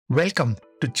Welcome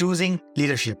to Choosing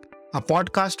Leadership, a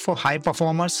podcast for high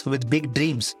performers with big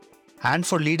dreams and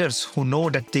for leaders who know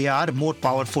that they are more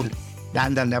powerful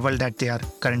than the level that they are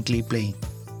currently playing.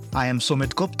 I am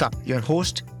Sumit Gupta, your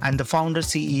host and the founder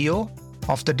CEO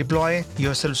of the Deploy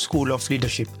Yourself School of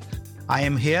Leadership. I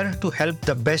am here to help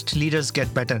the best leaders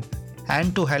get better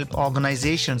and to help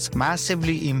organizations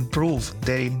massively improve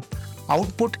their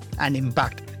output and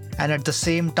impact, and at the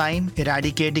same time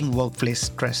eradicating workplace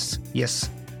stress. Yes,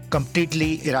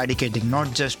 completely eradicating,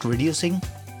 not just reducing,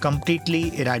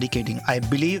 completely eradicating. I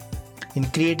believe in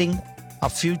creating a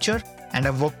future and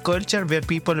a work culture where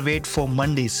people wait for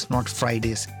Mondays, not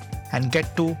Fridays, and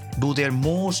get to do their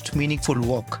most meaningful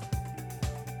work.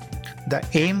 The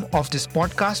aim of this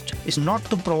podcast is not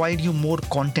to provide you more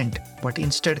content, but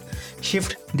instead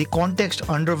shift the context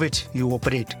under which you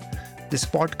operate. This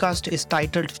podcast is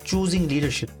titled Choosing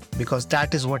Leadership because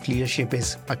that is what leadership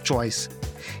is, a choice.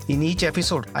 In each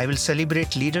episode, I will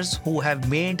celebrate leaders who have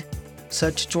made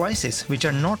such choices, which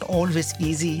are not always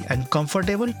easy and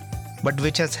comfortable, but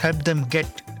which has helped them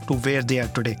get to where they are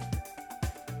today.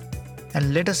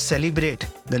 And let us celebrate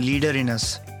the leader in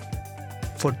us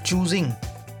for choosing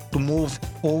to move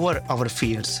over our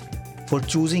fears, for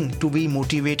choosing to be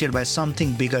motivated by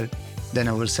something bigger than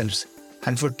ourselves,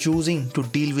 and for choosing to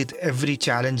deal with every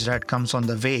challenge that comes on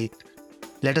the way.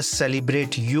 Let us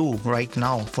celebrate you right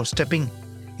now for stepping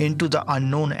into the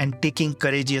unknown and taking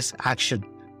courageous action,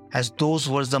 as those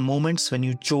were the moments when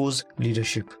you chose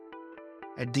leadership.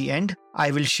 At the end, I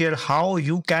will share how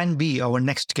you can be our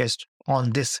next guest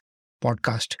on this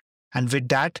podcast. And with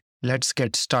that, let's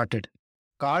get started.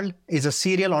 Karl is a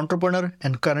serial entrepreneur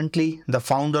and currently the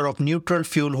founder of Neutral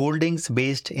Fuel Holdings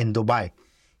based in Dubai.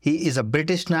 He is a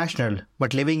British national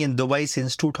but living in Dubai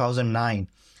since 2009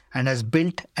 and has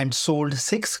built and sold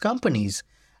 6 companies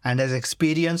and has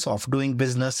experience of doing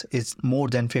business in more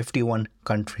than 51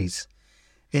 countries.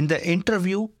 In the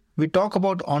interview, we talk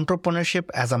about entrepreneurship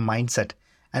as a mindset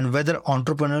and whether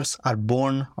entrepreneurs are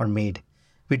born or made.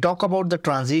 We talk about the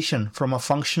transition from a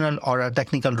functional or a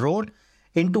technical role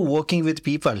into working with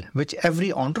people, which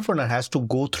every entrepreneur has to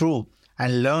go through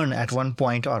and learn at one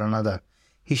point or another.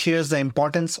 He shares the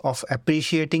importance of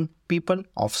appreciating people,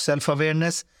 of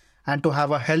self-awareness, and to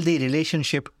have a healthy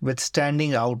relationship with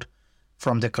standing out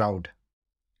from the crowd.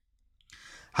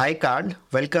 Hi, Karl.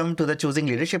 Welcome to the Choosing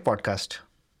Leadership podcast.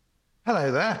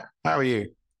 Hello there. How are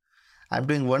you? I'm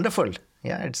doing wonderful.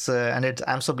 Yeah,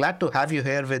 I'm so glad to have you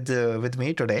here with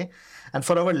me today. And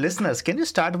for our listeners, can you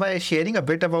start by sharing a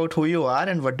bit about who you are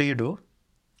and what do you do?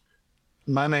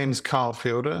 My name's Karl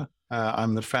Feilder.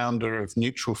 I'm the founder of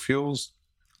Neutral Fuels,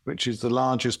 which is the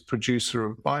largest producer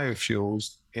of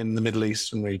biofuels in the Middle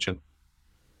Eastern region.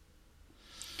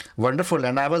 Wonderful.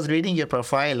 And I was reading your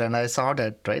profile and I saw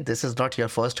that, right? This is not your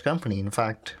first company. In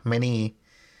fact, many...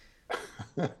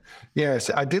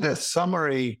 Yes, I did a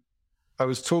summary. I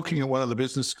was talking at one of the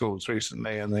business schools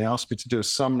recently and they asked me to do a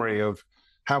summary of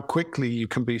how quickly you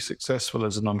can be successful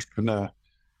as an entrepreneur.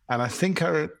 And I think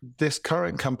this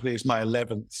current company is my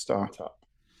 11th startup.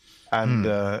 And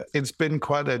it's been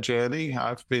quite a journey.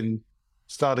 I've been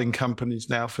starting companies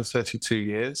now for 32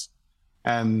 years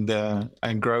and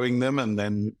growing them and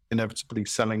then inevitably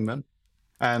selling them.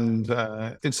 And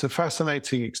it's a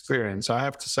fascinating experience. I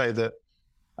have to say that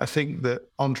I think that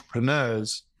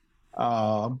entrepreneurs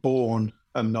are born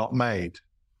and not made.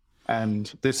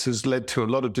 And this has led to a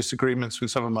lot of disagreements with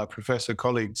some of my professor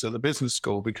colleagues at the business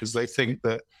school because they think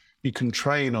that you can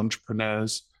train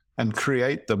entrepreneurs and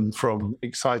create them from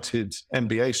excited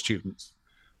MBA students.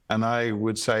 And I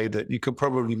would say that you could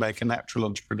probably make a natural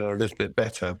entrepreneur a little bit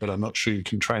better, but I'm not sure you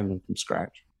can train them from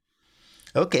scratch.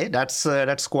 Okay,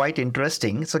 that's quite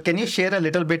interesting. So can you share a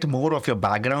little bit more of your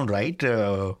background, right?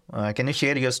 Can you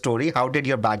share your story? How did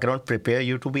your background prepare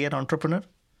you to be an entrepreneur?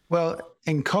 Well,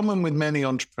 in common with many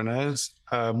entrepreneurs,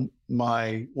 one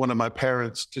of my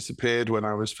parents disappeared when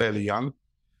I was fairly young.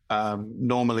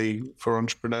 Normally, for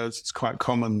entrepreneurs, it's quite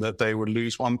common that they would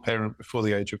lose one parent before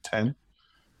the age of 10.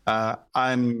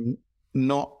 I'm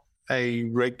not a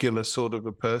regular sort of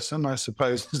a person, I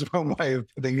suppose is one way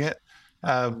of putting it.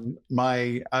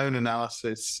 My own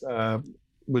analysis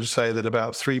would say that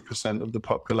about 3% of the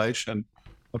population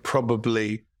are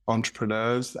probably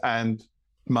entrepreneurs. And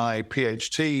my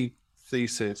PhD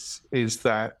thesis is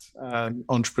that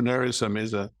entrepreneurism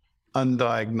is an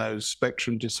undiagnosed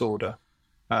spectrum disorder,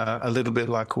 a little bit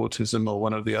like autism or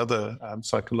one of the other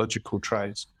psychological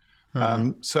traits.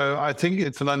 So I think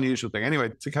it's an unusual thing. Anyway,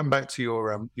 to come back to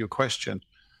your question.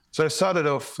 So I started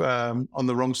off on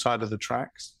the wrong side of the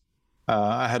tracks.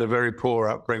 I had a very poor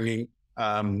upbringing.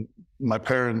 My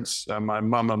parents, my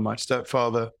mum and my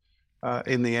stepfather,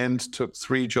 in the end took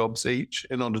 3 jobs each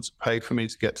in order to pay for me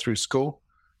to get through school.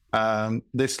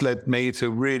 This led me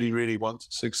to really, really want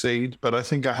to succeed, but I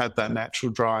think I had that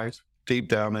natural drive deep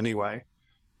down anyway.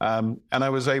 And I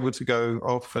was able to go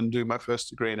off and do my first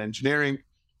degree in engineering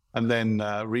and then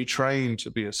retrain to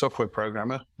be a software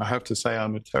programmer. I have to say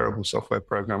I'm a terrible software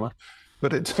programmer,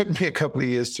 but it took me a couple of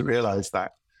years to realize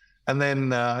that. And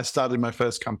then I started my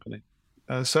first company.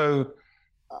 So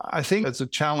I think as a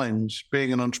challenge,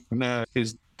 being an entrepreneur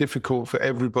is difficult for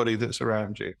everybody that's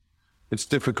around you. It's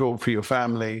difficult for your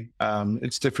family.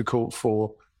 It's difficult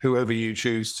for whoever you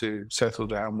choose to settle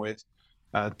down with.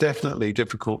 Definitely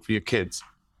difficult for your kids.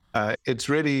 It's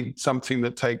really something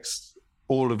that takes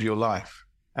all of your life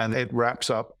and it wraps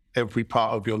up every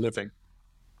part of your living.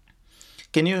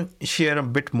 Can you share a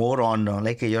bit more on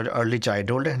like your early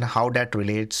childhood and how that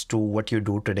relates to what you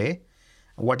do today?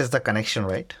 What is the connection,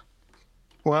 right?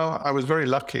 Well, I was very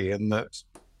lucky in that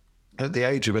at the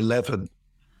age of 11,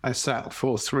 I sat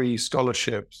for 3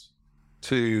 scholarships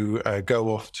to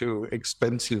go off to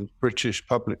expensive British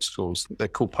public schools. They're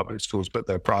called public schools, but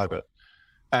they're private.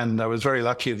 And I was very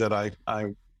lucky that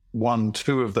I won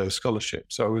 2 of those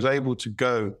scholarships. So I was able to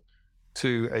go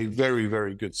to a very,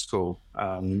 very good school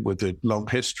with a long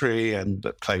history and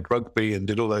played rugby and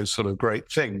did all those sort of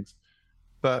great things.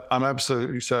 But I'm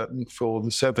absolutely certain for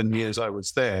the 7 years I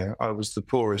was there, I was the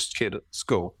poorest kid at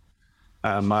school.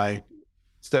 My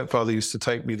stepfather used to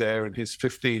take me there in his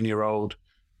 15-year-old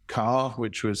car,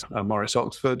 which was a Morris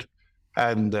Oxford,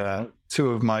 and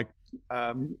 2 of my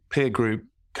peer group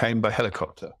came by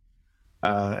helicopter.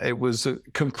 It was a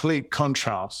complete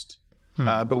contrast.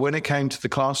 But when it came to the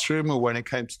classroom or when it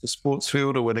came to the sports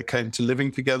field or when it came to living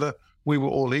together, we were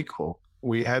all equal.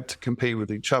 We had to compete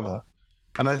with each other.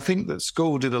 And I think that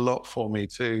school did a lot for me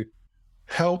to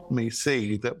help me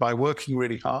see that by working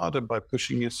really hard and by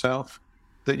pushing yourself,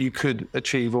 that you could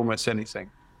achieve almost anything.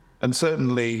 And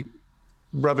certainly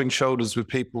rubbing shoulders with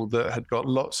people that had got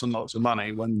lots and lots of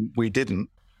money when we didn't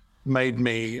made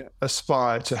me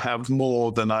aspire to have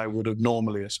more than I would have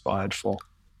normally aspired for.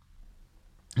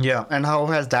 Yeah, and how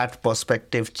has that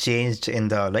perspective changed in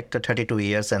the 32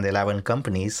 years and 11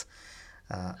 companies?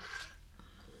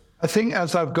 I think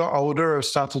as I've got older, I've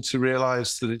started to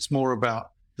realize that it's more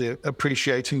about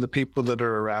appreciating the people that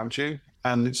are around you.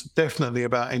 And it's definitely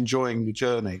about enjoying the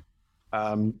journey.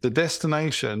 The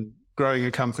destination, growing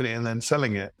a company and then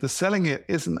selling it, the selling it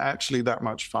isn't actually that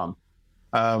much fun.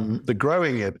 The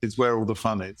growing it is where all the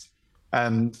fun is.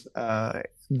 And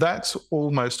that's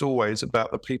almost always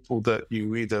about the people that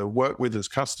you either work with as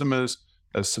customers,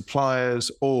 as suppliers,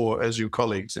 or as your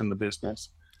colleagues in the business.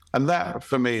 And that,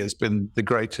 for me, has been the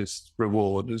greatest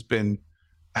reward, has been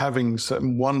having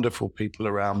some wonderful people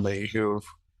around me who have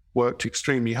worked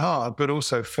extremely hard, but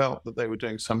also felt that they were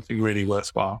doing something really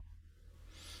worthwhile.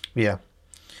 Yeah.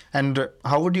 And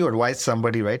how would you advise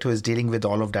somebody, right, who is dealing with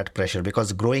all of that pressure?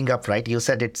 Because growing up, right, you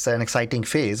said it's an exciting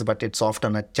phase, but it's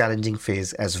often a challenging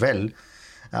phase as well.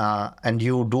 And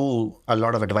you do a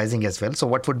lot of advising as well. So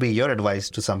what would be your advice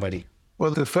to somebody?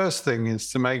 Well, the first thing is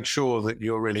to make sure that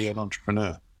you're really an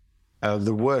entrepreneur.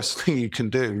 The worst thing you can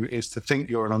do is to think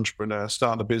you're an entrepreneur,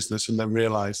 start a business, and then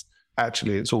realize,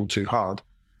 actually, it's all too hard.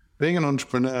 Being an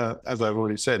entrepreneur, as I've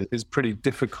already said, is pretty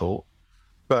difficult,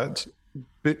 but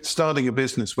starting a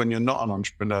business when you're not an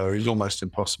entrepreneur is almost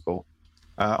impossible.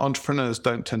 Entrepreneurs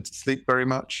don't tend to sleep very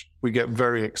much. We get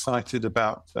very excited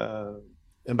about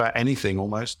anything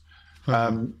almost.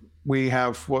 We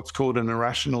have what's called an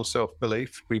irrational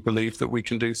self-belief. We believe that we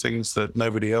can do things that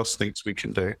nobody else thinks we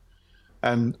can do.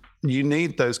 And you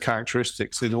need those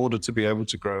characteristics in order to be able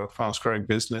to grow a fast-growing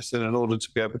business and in order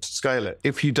to be able to scale it.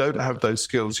 If you don't have those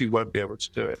skills, you won't be able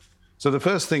to do it. So the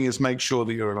first thing is make sure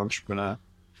that you're an entrepreneur.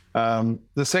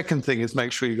 The second thing is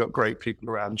make sure you've got great people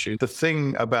around you. The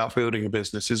thing about building a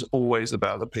business is always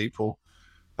about the people.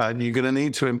 And you're going to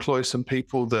need to employ some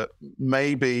people that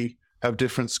maybe have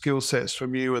different skill sets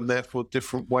from you and therefore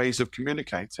different ways of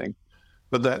communicating.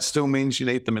 But that still means you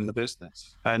need them in the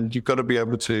business. And you've got to be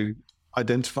able to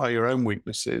identify your own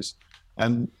weaknesses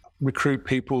and recruit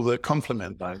people that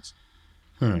complement those.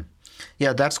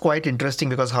 Yeah, that's quite interesting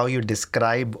because how you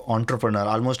describe entrepreneur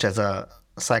almost as a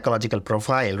psychological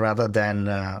profile rather than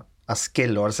a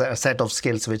skill or a set of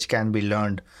skills which can be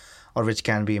learned or which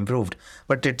can be improved.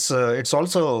 But it's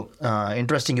also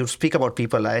interesting you speak about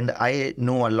people, and I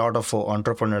know a lot of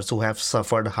entrepreneurs who have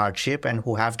suffered hardship and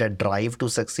who have that drive to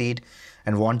succeed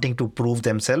and wanting to prove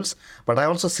themselves. But I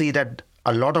also see that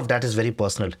a lot of that is very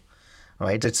personal,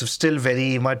 right? It's still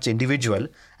very much individual,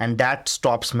 and that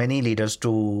stops many leaders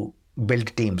to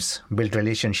build teams, build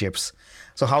relationships.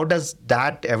 So how does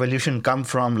that evolution come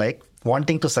from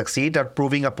wanting to succeed or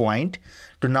proving a point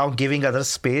to now giving others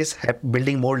space,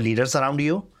 building more leaders around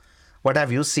you? What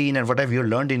have you seen and what have you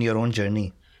learned in your own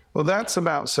journey? Well, that's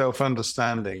about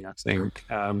self-understanding, I think.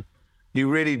 You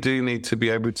really do need to be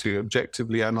able to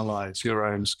objectively analyze your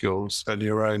own skills and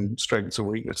your own strengths and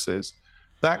weaknesses.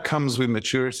 That comes with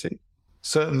maturity.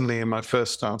 Certainly in my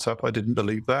first startup, I didn't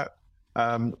believe that.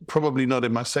 Probably not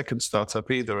in my second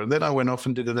startup either. And then I went off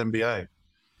and did an MBA.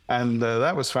 And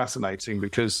that was fascinating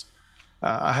because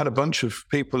I had a bunch of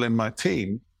people in my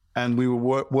team and we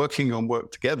were working on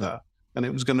work together. And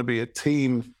it was going to be a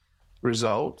team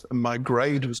result. And my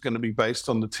grade was going to be based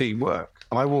on the team work.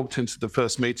 And I walked into the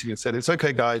first meeting and said, it's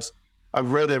okay, guys.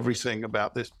 I've read everything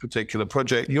about this particular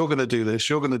project. You're going to do this,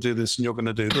 you're going to do this, and you're going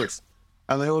to do this.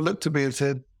 And they all looked at me and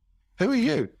said, who are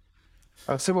you?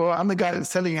 I said, well, I'm the guy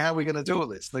that's telling you how we're going to do all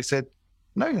this. And they said,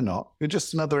 no, you're not. You're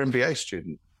just another MBA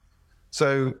student.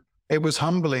 So it was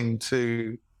humbling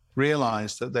to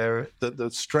realize that the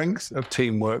strength of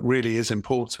teamwork really is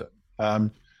important.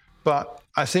 But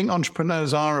I think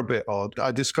entrepreneurs are a bit odd.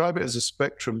 I describe it as a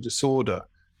spectrum disorder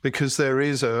because there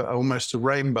is almost a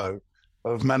rainbow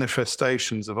of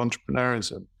manifestations of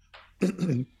entrepreneurism.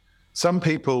 Some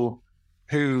people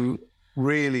who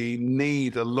really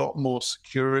need a lot more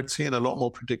security and a lot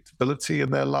more predictability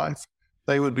in their life,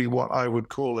 they would be what I would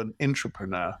call an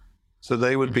intrapreneur. So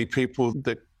they would be people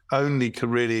that only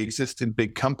can really exist in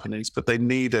big companies, but they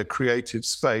need a creative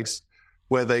space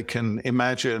where they can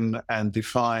imagine and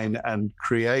define and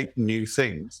create new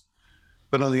things.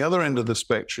 But on the other end of the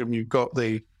spectrum, you've got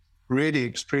the really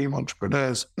extreme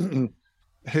entrepreneurs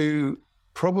who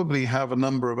probably have a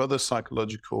number of other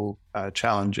psychological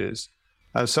challenges.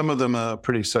 Some of them are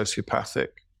pretty sociopathic.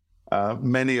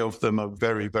 Many of them are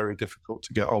very, very difficult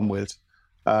to get on with.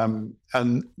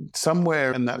 And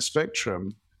somewhere in that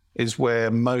spectrum is where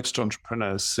most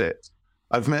entrepreneurs sit.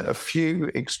 I've met a few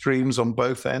extremes on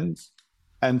both ends.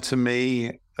 And to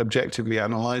me, objectively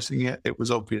analyzing it, it was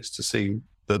obvious to see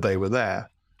that they were there.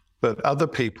 But other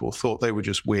people thought they were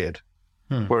just weird.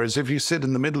 Whereas if you sit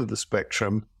in the middle of the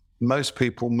spectrum, most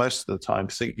people, most of the time,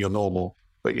 think you're normal,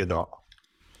 but you're not.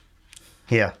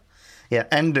 Yeah. Yeah.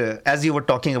 And as you were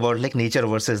talking about like nature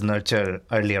versus nurture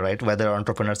earlier, right? Whether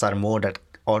entrepreneurs are more that,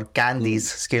 or can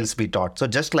these skills be taught? So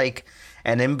just like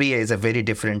an MBA is a very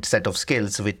different set of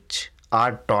skills which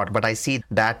are taught, but I see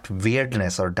that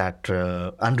weirdness or that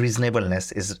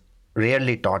unreasonableness is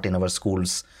rarely taught in our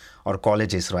schools or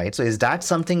colleges, right? So is that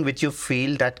something which you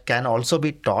feel that can also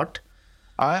be taught?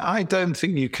 I don't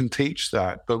think you can teach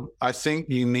that, but I think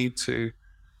you need to.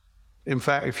 In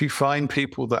fact, if you find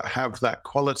people that have that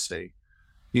quality,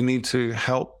 you need to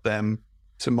help them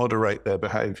to moderate their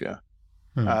behavior.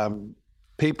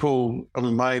 People, I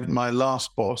mean, my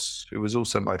last boss, who was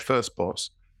also my first boss,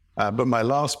 but my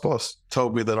last boss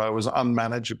told me that I was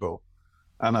unmanageable,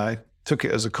 and I took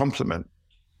it as a compliment.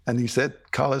 And he said,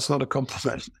 Karl, it's not a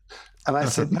compliment. And I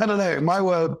said, no, in my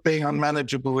world, being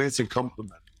unmanageable is a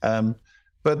compliment.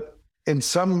 But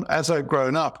as I've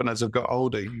grown up and as I've got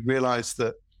older, you realize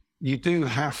that you do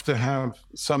have to have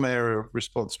some area of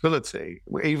responsibility.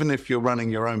 Even if you're running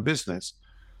your own business,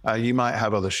 you might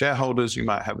have other shareholders, you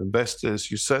might have investors,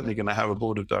 you're certainly going to have a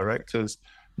board of directors.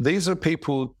 These are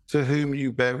people to whom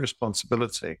you bear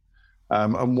responsibility.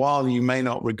 And while you may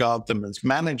not regard them as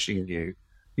managing you,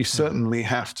 you certainly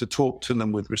have to talk to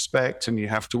them with respect, and you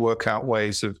have to work out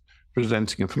ways of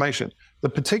presenting information. The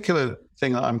particular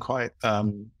thing that I'm quite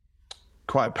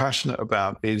passionate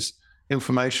about is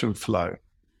information flow.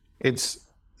 It's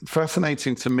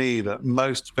fascinating to me that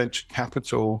most venture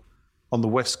capital on the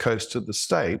West Coast of the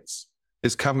States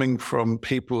is coming from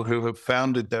people who have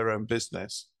founded their own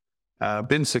business,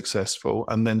 been successful,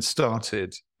 and then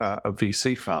started a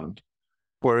VC fund.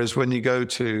 Whereas when you go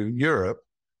to Europe,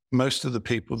 most of the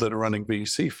people that are running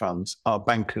VC funds are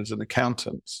bankers and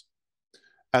accountants.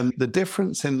 And the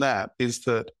difference in that is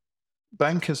that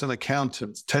bankers and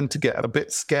accountants tend to get a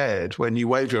bit scared when you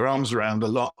wave your arms around a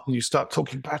lot and you start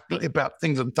talking passionately about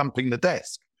things and thumping the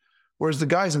desk. Whereas the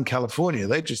guys in California,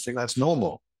 they just think that's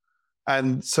normal.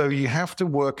 And so you have to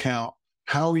work out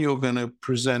how you're going to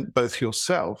present both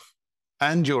yourself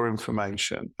and your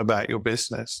information about your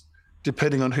business,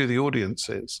 depending on who the audience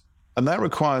is. And that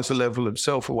requires a level of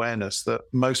self-awareness that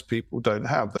most people don't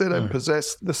have. They don't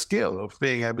possess the skill of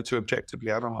being able to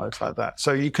objectively analyze like that.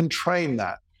 So you can train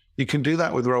that. You can do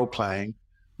that with role playing.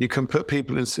 You can put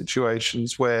people in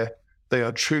situations where they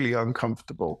are truly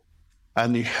uncomfortable,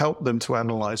 and you help them to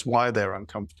analyze why they're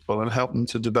uncomfortable and help them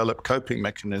to develop coping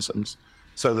mechanisms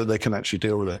so that they can actually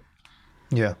deal with it.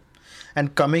 Yeah.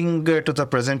 And coming to the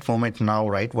present moment now,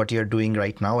 right, what you're doing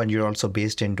right now, and you're also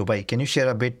based in Dubai. Can you share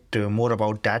a bit more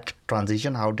about that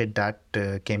transition? How did that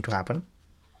came to happen?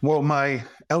 Well, my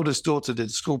eldest daughter did a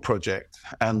school project,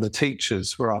 and the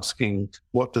teachers were asking,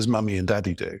 what does mummy and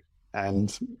daddy do?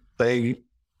 And they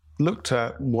looked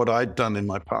at what I'd done in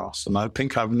my past. And I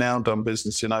think I've now done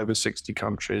business in over 60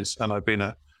 countries, and I've been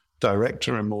a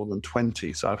director in more than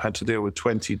 20. So I've had to deal with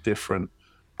 20 different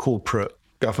corporate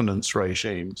governance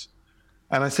regimes.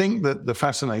 And I think that the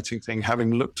fascinating thing,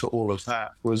 having looked at all of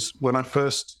that, was when I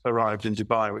first arrived in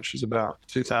Dubai, which was about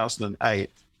 2008,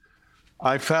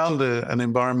 I found an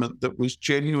environment that was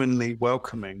genuinely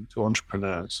welcoming to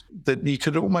entrepreneurs, that you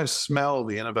could almost smell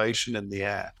the innovation in the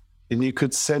air. And you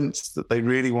could sense that they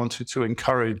really wanted to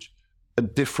encourage a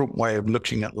different way of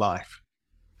looking at life.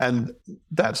 And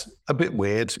that's a bit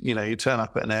weird. You know, you turn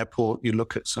up at an airport, you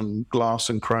look at some glass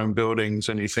and chrome buildings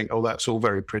and you think, oh, that's all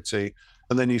very pretty.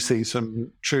 And then you see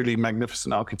some truly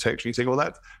magnificent architecture. You think,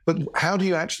 well, but how do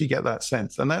you actually get that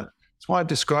sense? And that's why I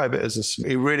describe it as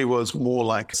it really was more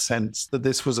like a sense that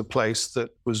this was a place that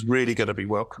was really going to be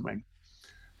welcoming.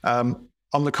 On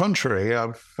the contrary,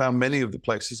 I've found many of the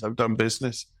places I've done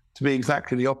business to be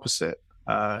exactly the opposite.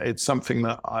 It's something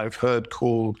that I've heard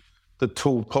called the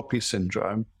tall poppy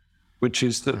syndrome, which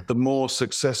is that the more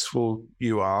successful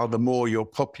you are, the more your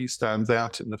poppy stands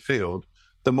out in the field,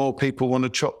 the more people want to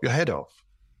chop your head off.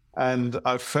 And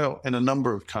I've felt in a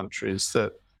number of countries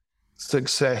that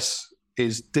success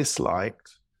is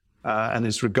disliked and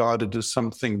is regarded as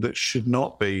something that should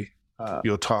not be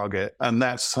your target. And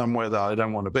that's somewhere that I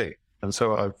don't want to be. And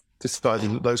so I've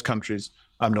decided that those countries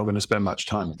I'm not going to spend much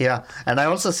time. Yeah, and I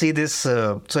also see this.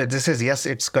 So this is, yes,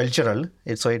 it's cultural.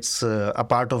 It's a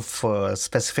part of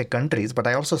specific countries. But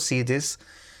I also see this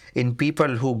in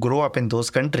people who grow up in those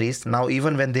countries. Now,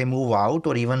 even when they move out,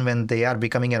 or even when they are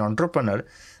becoming an entrepreneur,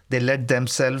 they let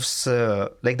themselves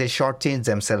they shortchange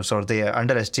themselves, or they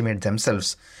underestimate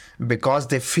themselves because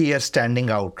they fear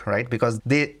standing out, right? Because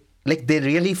they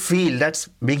really feel that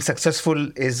being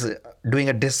successful is doing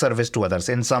a disservice to others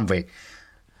in some way.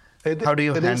 How do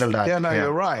you handle that? Yeah,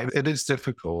 you're right. It is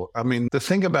difficult. I mean, the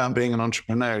thing about being an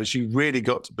entrepreneur is you really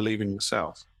got to believe in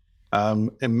yourself.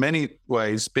 In many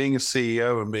ways, being a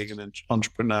CEO and being an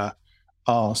entrepreneur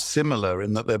are similar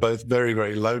in that they're both very,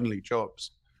 very lonely jobs,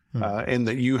 in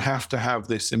that you have to have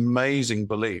this amazing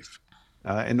belief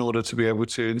in order to be able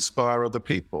to inspire other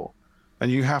people.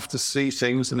 And you have to see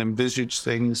things and envisage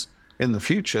things in the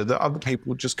future that other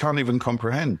people just can't even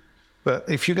comprehend. But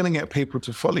if you're going to get people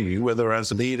to follow you, whether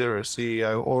as a leader, a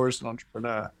CEO, or as an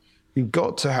entrepreneur, you've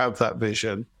got to have that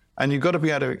vision, and you've got to be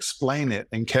able to explain it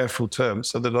in careful terms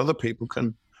so that other people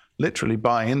can literally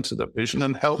buy into the vision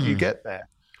and help you get there.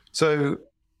 So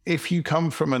if you come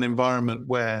from an environment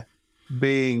where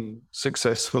being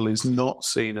successful is not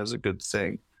seen as a good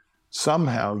thing,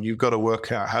 somehow you've got to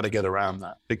work out how to get around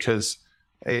that, because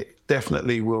it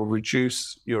definitely will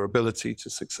reduce your ability to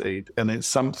succeed. And it's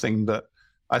something that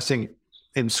I think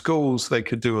in schools they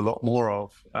could do a lot more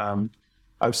of.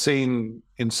 I've seen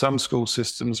in some school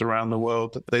systems around the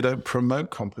world that they don't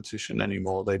promote competition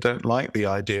anymore. They don't like the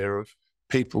idea of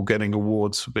people getting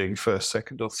awards for being first,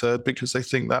 second, or third, because they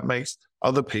think that makes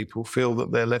other people feel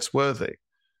that they're less worthy.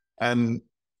 And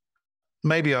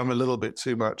maybe I'm a little bit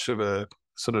too much of a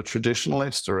sort of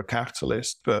traditionalist or a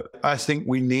capitalist, but I think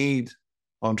we need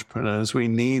entrepreneurs, we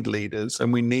need leaders,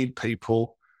 and we need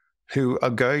people who are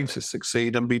going to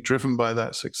succeed and be driven by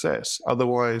that success.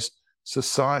 Otherwise,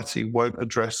 society won't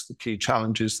address the key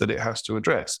challenges that it has to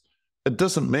address. It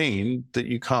doesn't mean that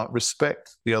you can't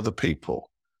respect the other people.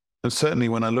 And certainly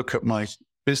when I look at my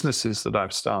businesses that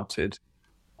I've started,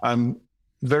 I'm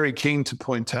very keen to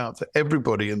point out that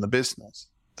everybody in the business,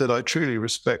 that I truly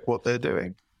respect what they're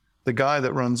doing. The guy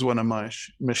that runs one of my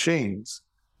machines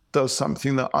does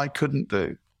something that I couldn't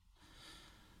do.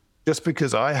 Just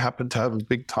because I happen to have a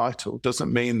big title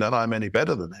doesn't mean that I'm any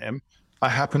better than him. I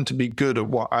happen to be good at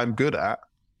what I'm good at,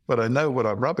 but I know what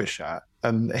I'm rubbish at.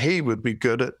 And he would be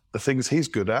good at the things he's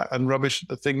good at and rubbish at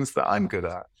the things that I'm good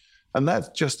at. And that's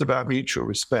just about mutual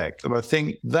respect. And I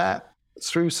think that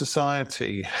through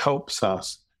society helps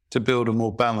us to build a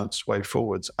more balanced way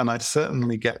forwards. And I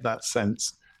certainly get that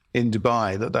sense in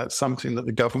Dubai that that's something that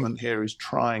the government here is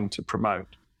trying to promote.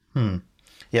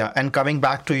 Yeah, and coming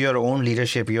back to your own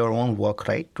leadership, your own work,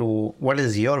 right? To what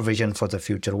is your vision for the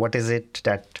future? What is it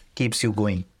that keeps you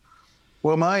going?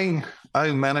 Well, my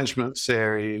own management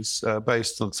series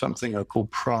based on something I call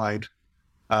PRIDE,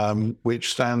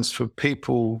 which stands for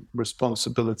People,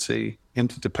 Responsibility,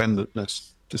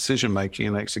 Interdependentness, Decision-Making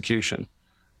and Execution.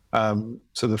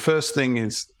 So the first thing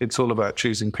is it's all about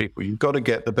choosing people. You've got to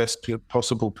get the best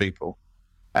possible people.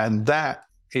 And that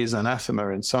is anathema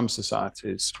in some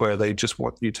societies where they just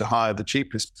want you to hire the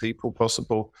cheapest people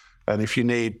possible. And if you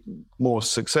need more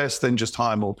success, then just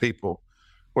hire more people.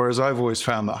 Whereas I've always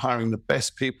found that hiring the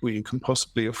best people you can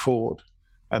possibly afford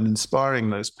and inspiring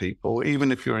those people,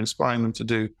 even if you're inspiring them to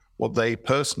do what they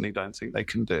personally don't think they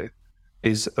can do,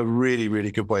 is a really,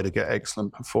 really good way to get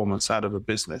excellent performance out of a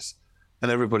business. And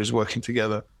everybody's working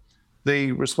together.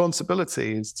 The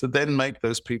responsibility is to then make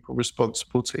those people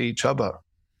responsible to each other.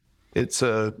 It's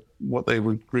what they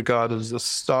would regard as a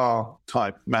star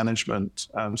type management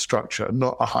structure,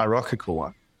 not a hierarchical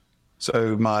one.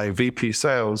 So my VP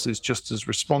sales is just as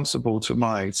responsible to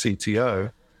my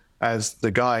CTO as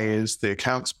the guy is, the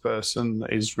accounts person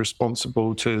is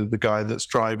responsible to the guy that's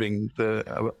driving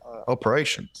the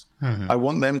operations. I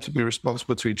want them to be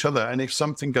responsible to each other. And if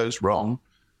something goes wrong,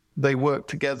 they work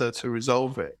together to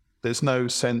resolve it. There's no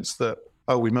sense that,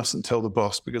 oh, we mustn't tell the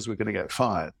boss because we're going to get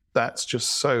fired. That's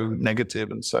just so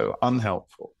negative and so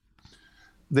unhelpful.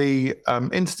 The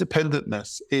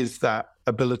interdependentness is that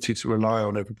ability to rely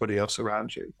on everybody else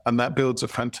around you. And that builds a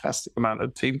fantastic amount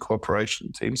of team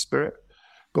cooperation, team spirit.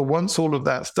 But once all of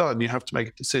that's done, you have to make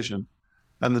a decision.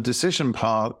 And the decision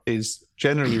part is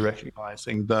generally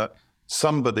recognizing that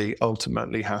somebody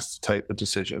ultimately has to take the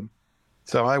decision.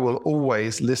 So I will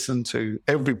always listen to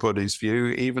everybody's view,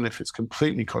 even if it's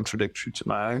completely contradictory to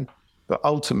my own. But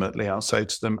ultimately, I'll say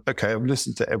to them, okay, I've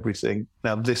listened to everything.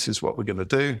 Now, this is what we're going to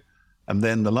do. And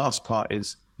then the last part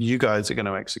is you guys are going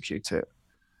to execute it.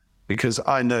 Because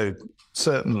I know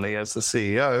certainly as the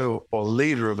CEO or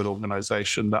leader of an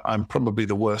organization that I'm probably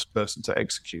the worst person to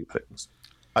execute things.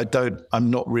 I'm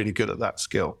not really good at that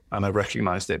skill, and I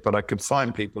recognized it, but I could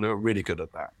find people who are really good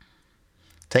at that.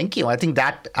 Thank you. I think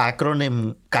that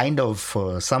acronym kind of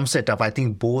sums it up. I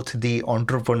think both the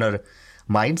entrepreneur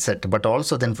mindset, but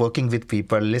also then working with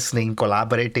people, listening,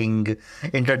 collaborating,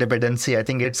 interdependency. I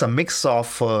think it's a mix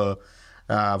of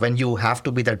when you have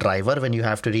to be the driver, when you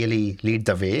have to really lead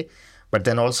the way, but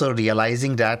then also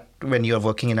realizing that when you're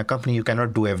working in a company, you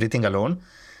cannot do everything alone.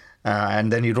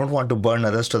 And then you don't want to burn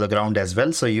others to the ground as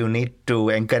well. So you need to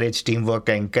encourage teamwork,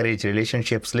 encourage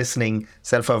relationships, listening,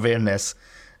 self-awareness.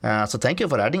 So thank you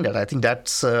for adding that. I think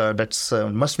that's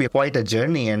must be quite a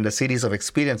journey and a series of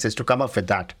experiences to come up with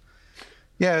that.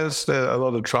 Yeah, it's a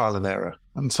lot of trial and error.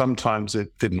 And sometimes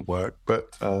it didn't work.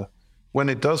 But when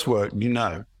it does work,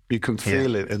 you can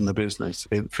feel it in the business.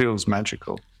 It feels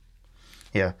magical.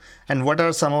 Yeah. And what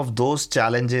are some of those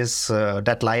challenges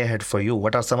that lie ahead for you?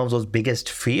 What are some of those biggest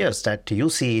fears that you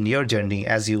see in your journey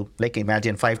as you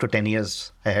imagine 5 to 10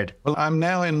 years ahead? Well, I'm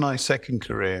now in my second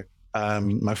career.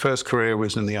 My first career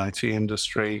was in the IT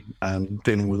industry,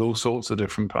 dealing with all sorts of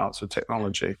different parts of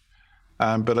technology.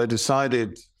 But I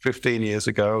decided 15 years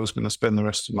ago I was going to spend the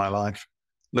rest of my life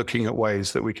looking at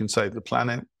ways that we can save the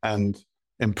planet and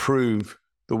improve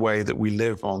the way that we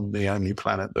live on the only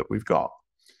planet that we've got.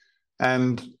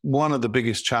 And one of the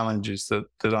biggest challenges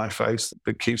that I face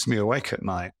that keeps me awake at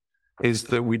night is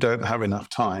that we don't have enough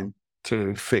time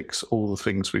to fix all the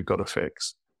things we've got to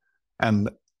fix. And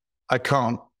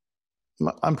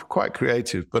I'm quite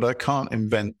creative, but I can't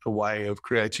invent a way of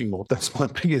creating more. That's my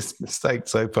biggest mistake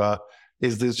so far,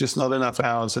 is there's just not enough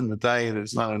hours in the day.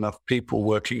 There's not enough people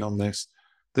working on this.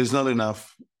 There's not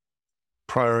enough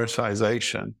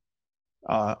prioritization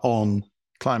on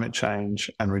climate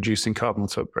change and reducing carbon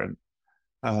footprint.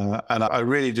 And I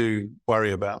really do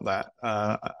worry about that.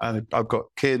 And I've got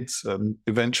kids, and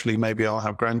eventually maybe I'll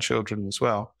have grandchildren as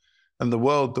well. And the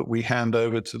world that we hand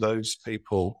over to those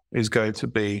people is going to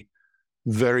be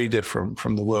very different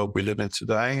from the world we live in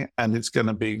today. And it's going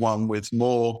to be one with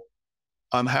more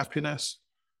unhappiness,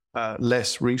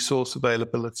 less resource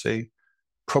availability,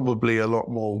 probably a lot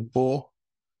more war,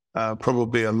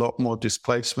 probably a lot more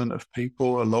displacement of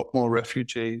people, a lot more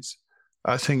refugees.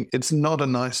 I think it's not a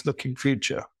nice looking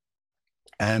future.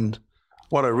 And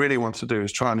what I really want to do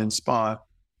is try and inspire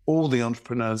all the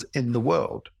entrepreneurs in the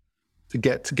world to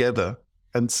get together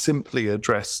and simply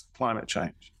address climate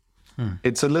change.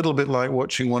 It's a little bit like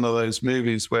watching one of those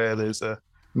movies where there's a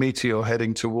meteor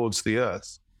heading towards the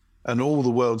Earth and all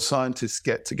the world's scientists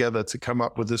get together to come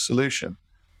up with a solution.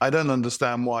 I don't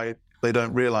understand why they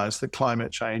don't realize that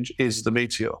climate change is the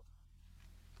meteor.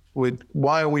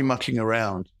 Why are we mucking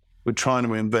around? We're trying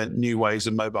to invent new ways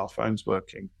of mobile phones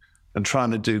working and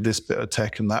trying to do this bit of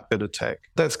tech and that bit of tech.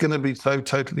 That's going to be so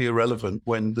totally irrelevant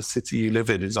when the city you live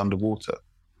in is underwater.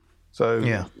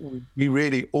 So we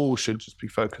really all should just be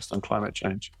focused on climate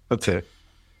change. That's it.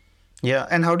 Yeah,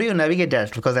 and how do you navigate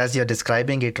that? Because as you're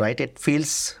describing it, right, it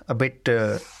feels a bit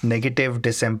negative,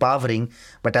 disempowering.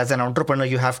 But as an entrepreneur,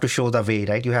 you have to show the way,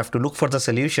 right? You have to look for the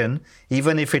solution,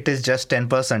 even if it is just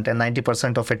 10% and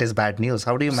 90% of it is bad news.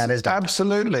 How do you manage that?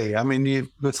 Absolutely. I mean,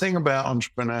 the thing about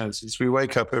entrepreneurs is we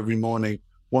wake up every morning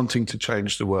wanting to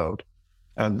change the world.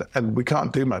 And we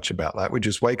can't do much about that. We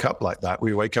just wake up like that.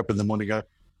 We wake up in the morning and go,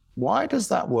 why does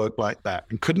that work like that?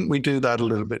 And couldn't we do that a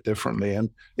little bit differently? And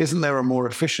isn't there a more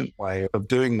efficient way of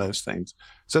doing those things?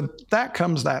 So that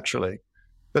comes naturally.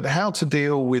 But how to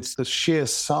deal with the sheer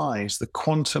size, the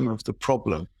quantum of the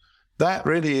problem, that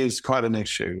really is quite an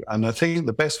issue. And I think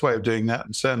the best way of doing that,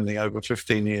 and certainly over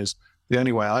 15 years, the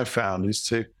only way I've found is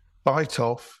to bite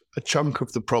off a chunk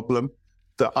of the problem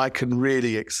that I can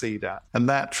really exceed at. And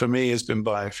that for me has been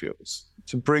biofuels.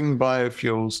 To bring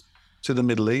biofuels to the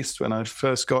Middle East, when I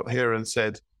first got here and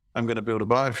said, I'm going to build a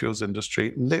biofuels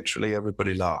industry, literally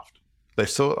everybody laughed. They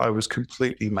thought I was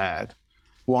completely mad.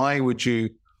 Why would you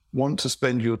want to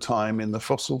spend your time in the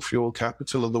fossil fuel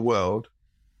capital of the world,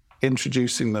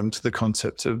 introducing them to the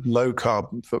concept of low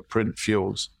carbon footprint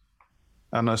fuels?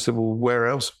 And I said, well, where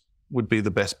else would be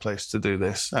the best place to do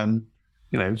this? And,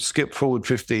 skip forward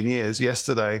 15 years.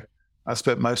 Yesterday, I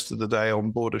spent most of the day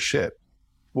on board a ship,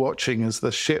 watching as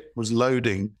the ship was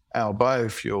loading our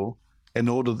biofuel in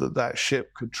order that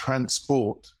ship could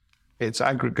transport its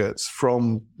aggregates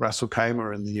from Ras Al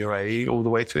Khaimah in the UAE all the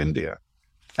way to India.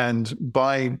 And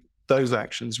by those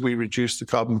actions, we reduced the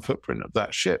carbon footprint of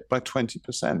that ship by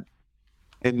 20%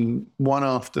 in one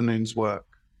afternoon's work.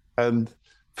 And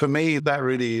for me, that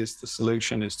really is the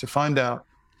solution, is to find out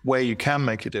where you can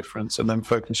make a difference and then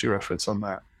focus your efforts on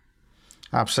that.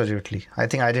 Absolutely. I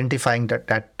think identifying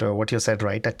that what you said,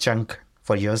 right, a chunk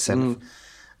for yourself,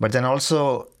 but then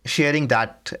also sharing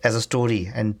that as a story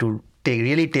and to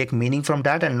really take meaning from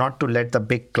that and not to let the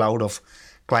big cloud of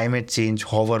climate change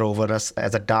hover over us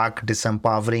as a dark,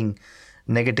 disempowering,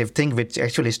 negative thing, which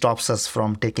actually stops us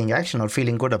from taking action or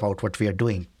feeling good about what we are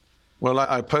doing. Well,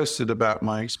 I posted about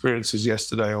my experiences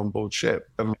yesterday on board ship,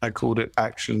 and I called it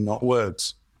action, not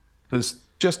words. There's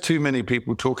just too many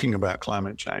people talking about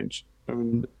climate change. I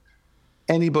mean,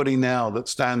 anybody now that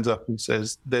stands up and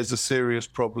says there's a serious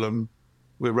problem,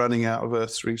 we're running out of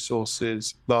Earth's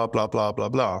resources, blah, blah, blah, blah,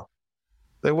 blah,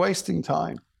 they're wasting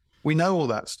time. We know all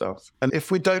that stuff. And if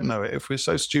we don't know it, if we're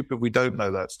so stupid we don't know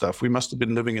that stuff, we must have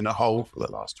been living in a hole for the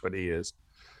last 20 years.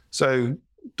 So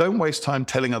don't waste time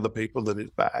telling other people that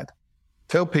it's bad.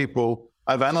 Tell people,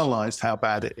 I've analyzed how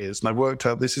bad it is, and I've worked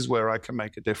out this is where I can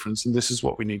make a difference, and this is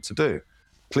what we need to do.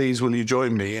 Please, will you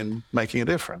join me in making a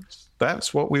difference?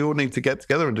 That's what we all need to get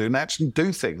together and do, and actually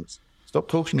do things. Stop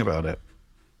talking about it.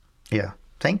 Yeah.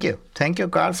 Thank you. Thank you,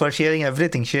 Karl, for sharing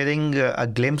everything, sharing a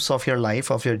glimpse of your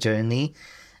life, of your journey,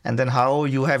 and then how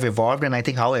you have evolved. And I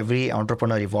think how every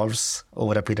entrepreneur evolves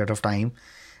over a period of time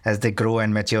as they grow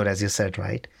and mature, as you said,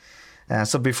 right?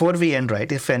 So before we end,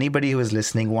 right, if anybody who is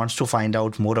listening wants to find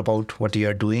out more about what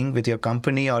you're doing with your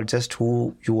company or just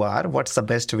who you are, what's the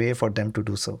best way for them to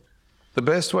do so? The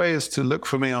best way is to look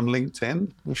for me on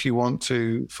LinkedIn if you want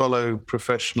to follow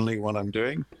professionally what I'm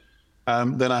doing.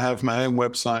 Then I have my own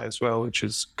website as well, which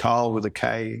is Karl with a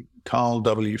K,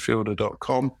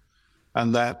 karlwfielder.com.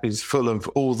 And that is full of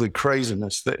all the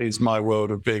craziness that is my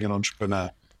world of being an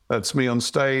entrepreneur. That's me on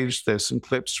stage. There's some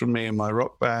clips from me in my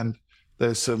rock band.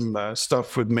 There's some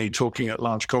stuff with me talking at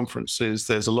large conferences.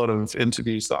 There's a lot of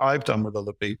interviews that I've done with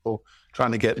other people,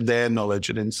 trying to get their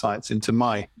knowledge and insights into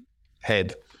my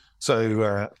head.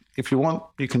 So if you want,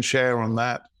 you can share on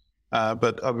that.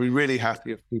 But I'll be really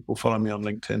happy if people follow me on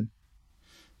LinkedIn.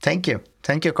 Thank you.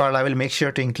 Thank you, Karl. I will make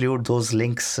sure to include those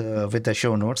links with the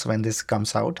show notes when this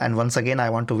comes out. And once again, I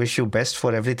want to wish you best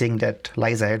for everything that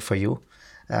lies ahead for you.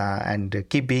 And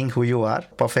keep being who you are.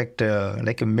 Perfect,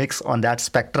 like a mix on that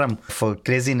spectrum for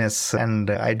craziness. And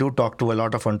I do talk to a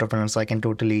lot of entrepreneurs, so I can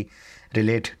totally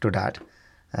relate to that.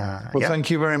 Thank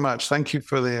you very much. Thank you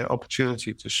for the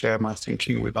opportunity to share my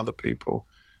thinking with other people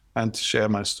and to share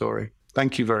my story.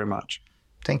 Thank you very much.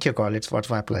 Thank you, Karl. It was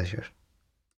my pleasure.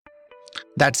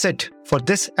 That's it for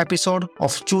this episode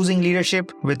of Choosing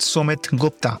Leadership with Sumit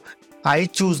Gupta. I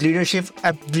choose leadership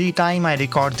every time I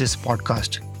record this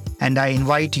podcast, and I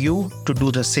invite you to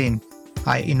do the same.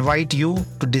 I invite you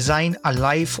to design a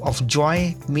life of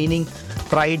joy, meaning,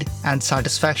 pride, and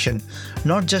satisfaction,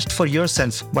 not just for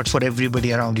yourself, but for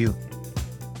everybody around you.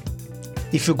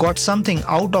 If you got something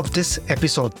out of this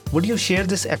episode, would you share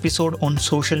this episode on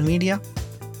social media?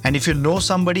 And if you know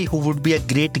somebody who would be a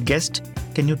great guest,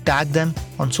 can you tag them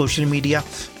on social media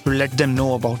to let them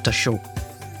know about the show?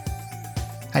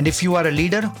 And if you are a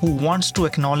leader who wants to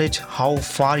acknowledge how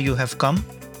far you have come,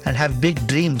 and have big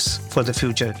dreams for the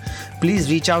future, please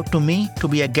reach out to me to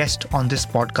be a guest on this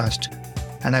podcast.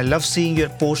 And I love seeing your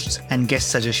posts and guest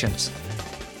suggestions.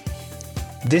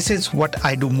 This is what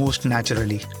I do most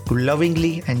naturally, to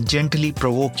lovingly and gently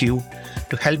provoke you,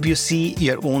 to help you see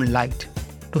your own light,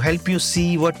 to help you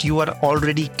see what you are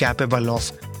already capable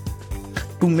of.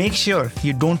 To make sure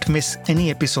you don't miss any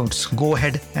episodes, go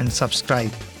ahead and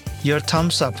subscribe. Your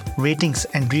thumbs up, ratings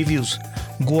and reviews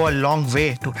go a long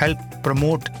way to help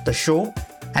promote the show,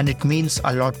 and it means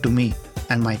a lot to me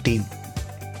and my team.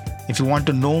 If you want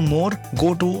to know more,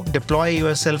 go to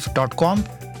deployyourself.com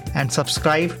and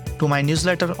subscribe to my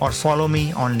newsletter or follow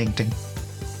me on LinkedIn.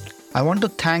 I want to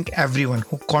thank everyone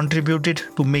who contributed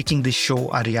to making this show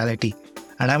a reality,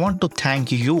 and I want to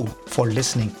thank you for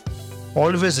listening.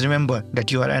 Always remember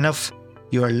that you are enough,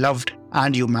 you are loved,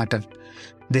 and you matter.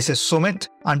 This is Sumit.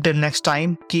 Until next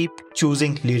time, keep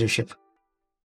choosing leadership.